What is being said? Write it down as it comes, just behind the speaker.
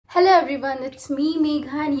Hello everyone, it's me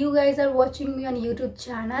Megha and you guys are watching me on YouTube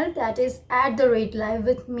channel that is @live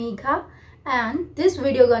with Megha, and this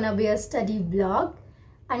video gonna be a study vlog.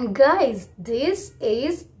 And guys, this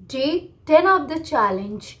is day 10 of the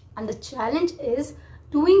challenge, and the challenge is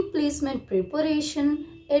doing placement preparation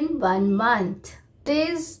in 1 month. It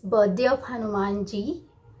is birthday of Hanuman ji,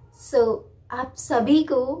 so आप सभी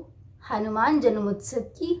को हनुमान जन्मोत्सव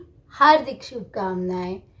की हार्दिक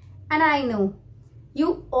शुभकामनाएं. And I know you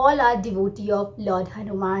all are devotee of Lord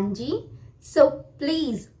Hanuman ji, so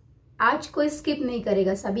please आज कोई skip नहीं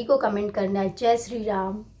करेगा, सभी को comment करना है जय Shri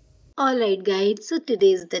Ram. Alright guys, so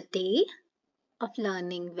today is the day of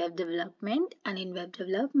learning web development, and in web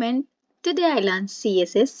development today I learned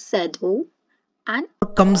CSS, Shadow and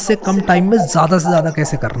कम से कम टाइम में ज़्यादा से ज़्यादा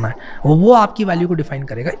कैसे करना है वो आपकी वैल्यू को डिफाइन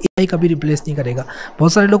करेगा. एआई कभी रिप्लेस नहीं करेगा.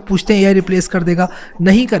 बहुत सारे लोग पूछते हैं एआई रिप्लेस कर देगा.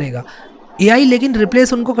 नहीं करेगा एआई, लेकिन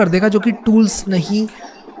रिप्लेस उनको कर देगा जो कि टूल्स नहीं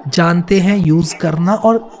जानते हैं यूज़ करना,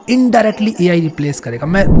 और इनडायरेक्टली एआई रिप्लेस करेगा.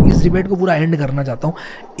 मैं इस डिबेट को पूरा एंड करना चाहता हूँ.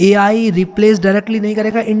 एआई रिप्लेस डायरेक्टली नहीं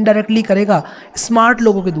करेगा, इनडायरेक्टली करेगा स्मार्ट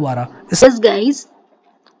लोगों के द्वारा. Yes guys,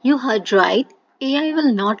 you heard right. AI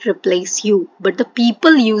will not replace you, but the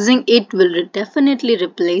people using it will definitely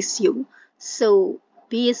replace you. So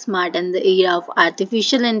be smart in the era of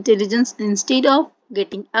artificial intelligence. Instead of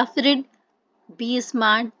getting afraid, be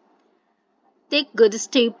smart, take good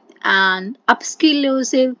step and upskill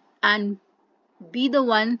yourself and be the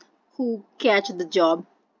one who catch the job.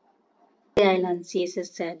 I learned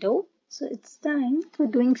CSS Shadow, so it's time for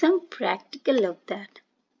doing some practical of that.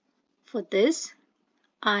 For this,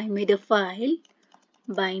 I made a file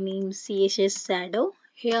by name CSS Shadow.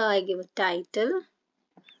 Here I give a title,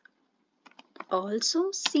 also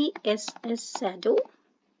CSS Shadow.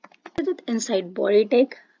 With it inside body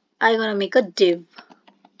tag, I gonna make a div.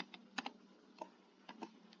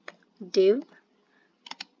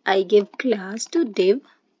 I give class to div,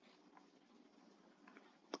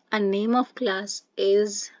 and name of class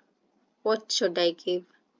is, what should I give?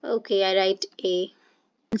 Okay, I write A.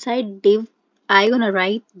 Inside div, I gonna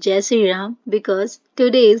write Jai Shri Ram because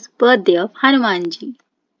today is birthday of Hanuman ji.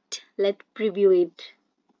 Let's preview it.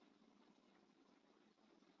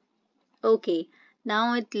 Okay,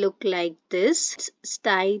 now it look like this.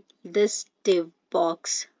 Style this div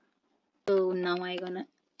box. So now I gonna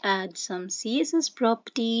add some CSS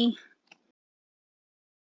property.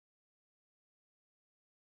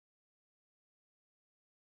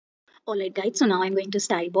 Alright guys, so now I'm going to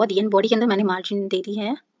style body, and body के अंदर मैंने margin दे दी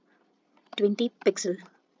है 20 pixel.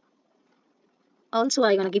 Also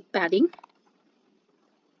I gonna give padding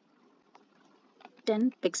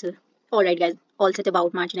 10 pixel. Alright guys, all set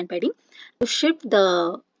about margin and padding. To shift the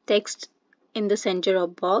text in the center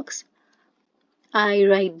of box, I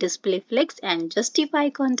write display flex and justify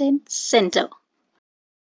content center.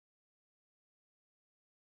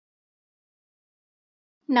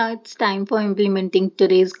 Now it's time for implementing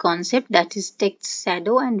today's concept, that is text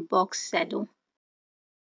shadow and box shadow.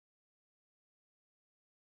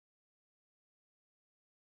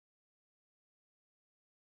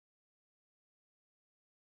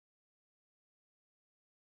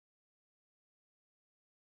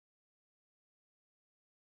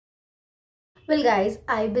 Well guys,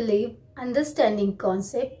 I believe understanding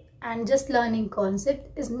concept and just learning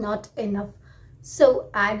concept is not enough. So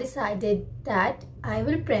I decided that I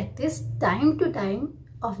will practice time to time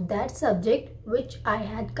of that subject which I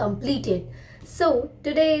had completed. So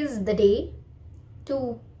today is the day to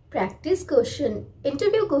practice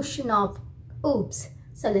interview question of OOPS.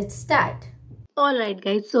 So let's start. Alright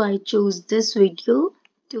guys, so I choose this video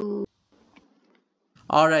to...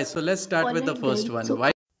 Alright, so let's start with the first one.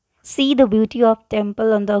 Why? See the beauty of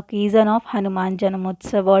temple on the occasion of Hanuman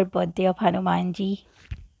Janamotsav or birthday of Hanuman ji.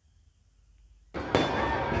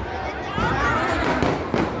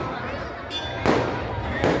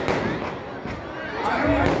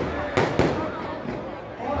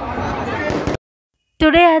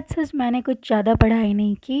 Today आज सच मैंने कुछ ज़्यादा पढ़ाई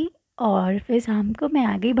नहीं की, और फिर शाम को मैं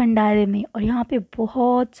आ गई भंडारे में, और यहाँ पे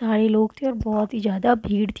बहुत सारे लोग थे और बहुत ही ज़्यादा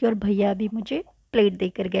भीड़ थी, और भैया भी मुझे प्लेट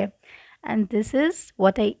देकर गए. And this is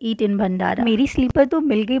what I ईट इन भंडारा. मेरी स्लीपर तो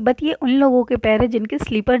मिल गई, बट ये उन लोगों के पैर है जिनके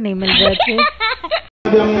स्लीपर नहीं मिल रहे थे.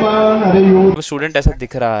 स्टूडेंट ऐसा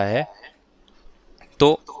दिख रहा है,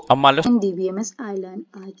 तो अब मान लो DBMS I learned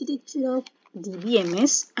architecture of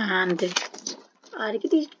DBMS, and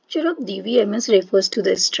architecture of DBMS refers to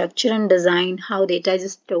the structure and design, how data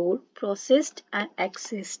is stored, processed and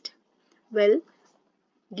accessed. Well,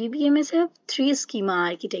 DBMS have 3 schema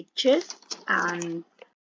architecture, and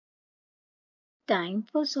time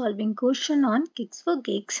for solving question on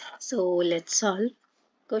GeeksforGeeks. So let's solve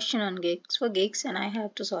question on GeeksforGeeks, and I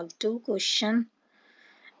have to solve 2 questions,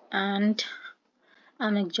 and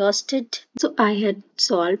I'm exhausted. So I had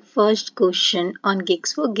solved first question on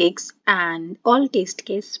GeeksforGeeks and all test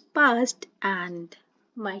case passed and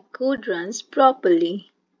my code runs properly.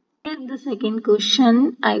 And the second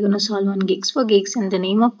question I'm gonna solve on GeeksforGeeks, and the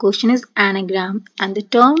name of question is anagram, and the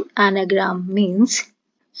term anagram means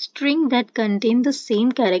string that contain the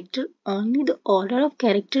same character, only the order of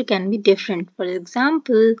character can be different. For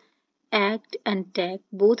example, act and tag,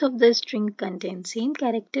 both of the string contain same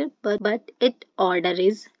character but its order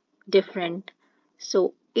is different.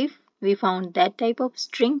 So if we found that type of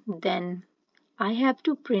string, then I have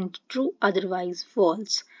to print true, otherwise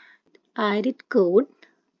false. I did code.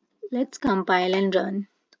 Let's compile and run.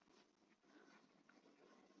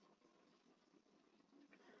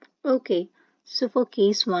 Okay, so for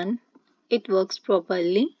case 1, it works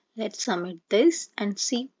properly. Let's submit this and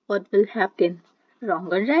see what will happen. Wrong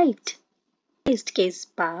or right? Test case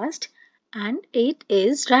passed and it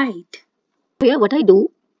is right. Here what I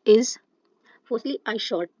do is, firstly I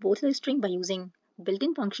sort both the string by using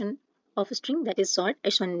built-in function of a string, that is sort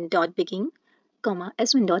s1.begin,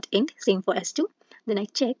 s1.end, same for s2. Then I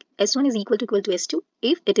check s1 is equal to s2.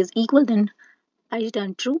 If it is equal, then I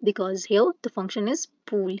return true, because here the function is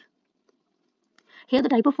bool. Here the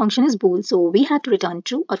type of function is bool, so we have to return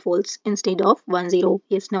true or false instead of 1, 0,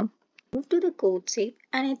 yes, no. Move to the CodeChef,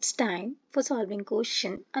 and it's time for solving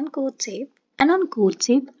question on CodeChef. And on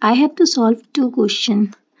CodeChef, I have to solve 2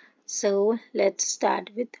 questions. So let's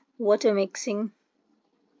start with water mixing.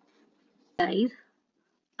 Guys,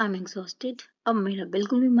 I'm exhausted. अब मेरा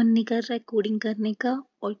बिल्कुल भी मन नहीं कर रहा है coding करने का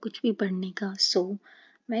और कुछ भी पढ़ने का. So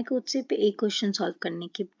मैं CodeChef पे एक क्वेश्चन सॉल्व करने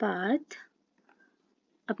के बाद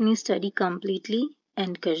अपनी स्टडी completely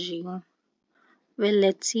end कर रही हूँ. Well,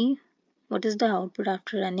 let's see what is the output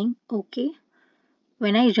after running. Okay,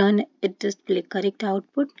 when I run it displays correct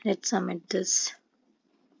output. Let's submit this.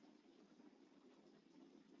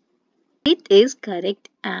 It is correct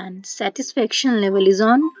and satisfaction level is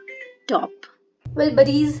on top. Well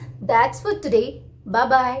buddies, that's for today. Bye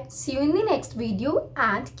bye. See you in the next video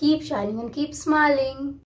and keep shining and keep smiling.